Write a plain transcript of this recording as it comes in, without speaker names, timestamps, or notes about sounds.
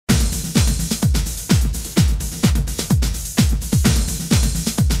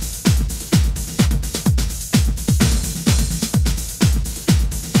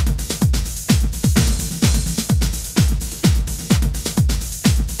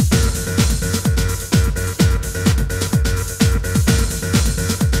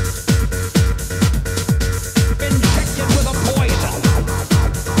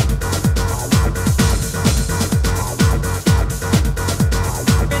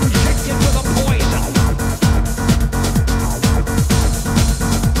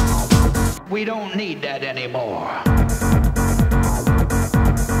need that anymore.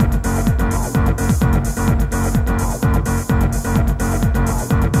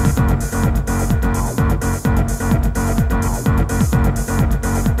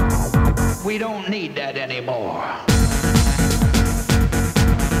 We don't need that anymore.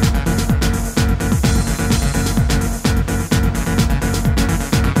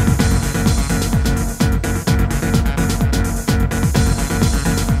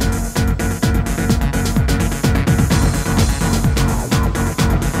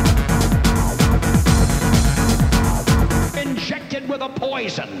 Injected with a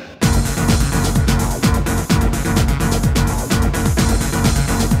poison.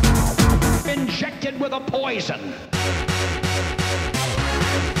 Injected with a poison.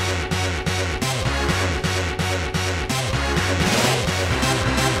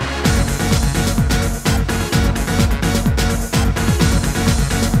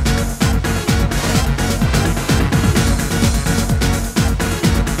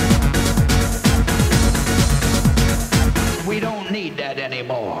 We don't need that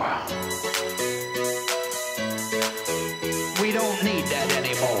anymore. We don't need that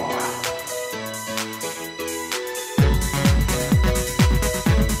anymore.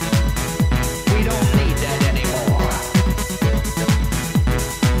 We don't need that anymore.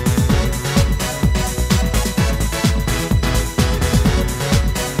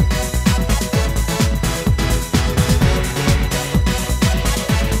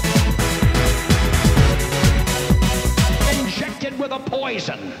 Injected with a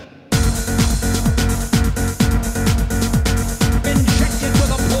poison. Injected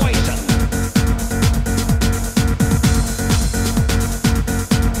with a poison.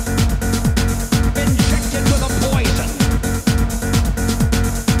 Injected with a poison.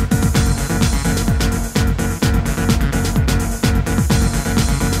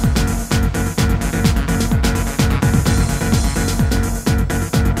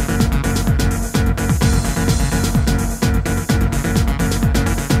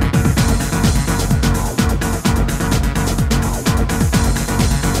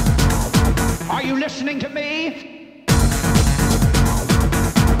 Are you listening to me?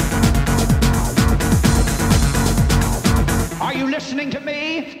 Are you listening to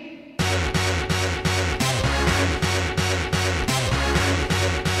me?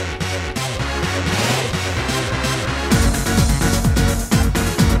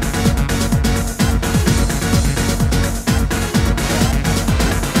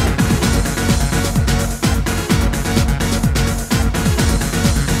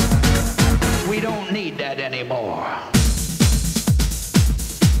 We don't need that anymore.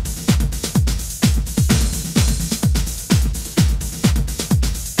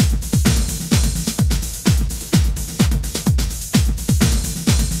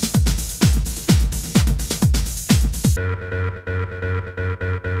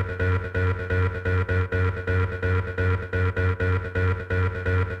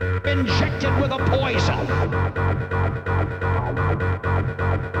 Injected with a poison.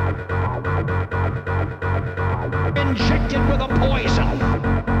 Injected with a poison.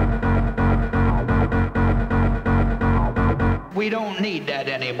 We don't need that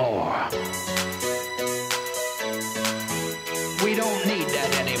anymore. We don't need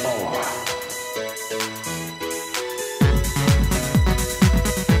that anymore.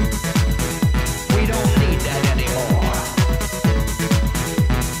 We don't need that anymore.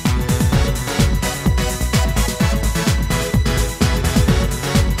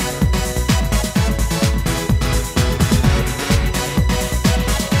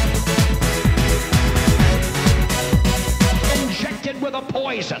 Injected with a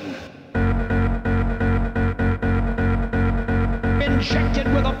poison. Injected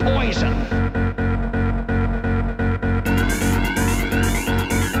with a poison.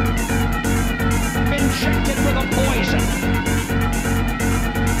 Injected with a poison.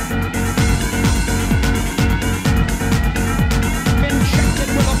 Injected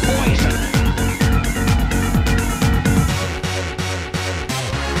with a poison.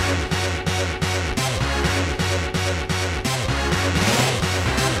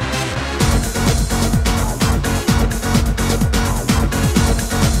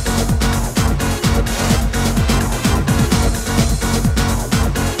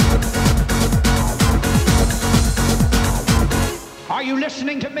 Are you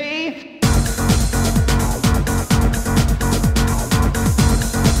listening to me?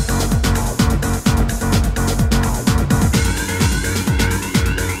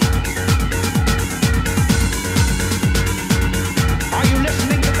 Are you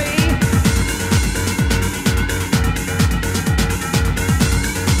listening to me?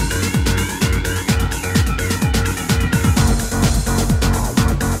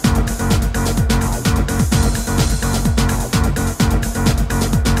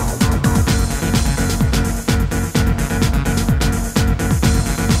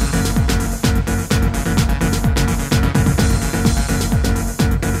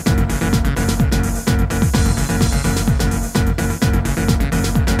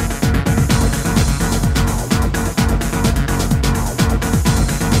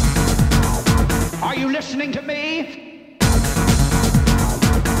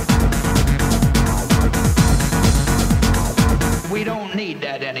 don't need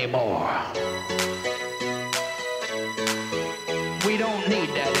that anymore. We don't need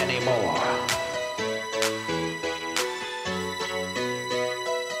that anymore.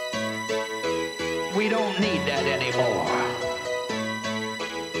 We don't need that anymore.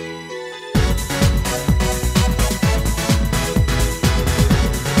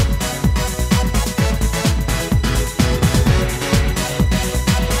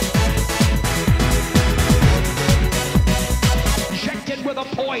 Injected with a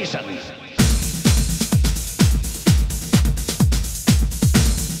poison.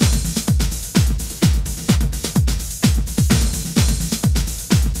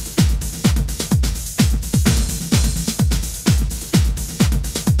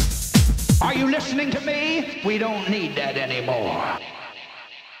 Are you listening to me? We don't need that anymore.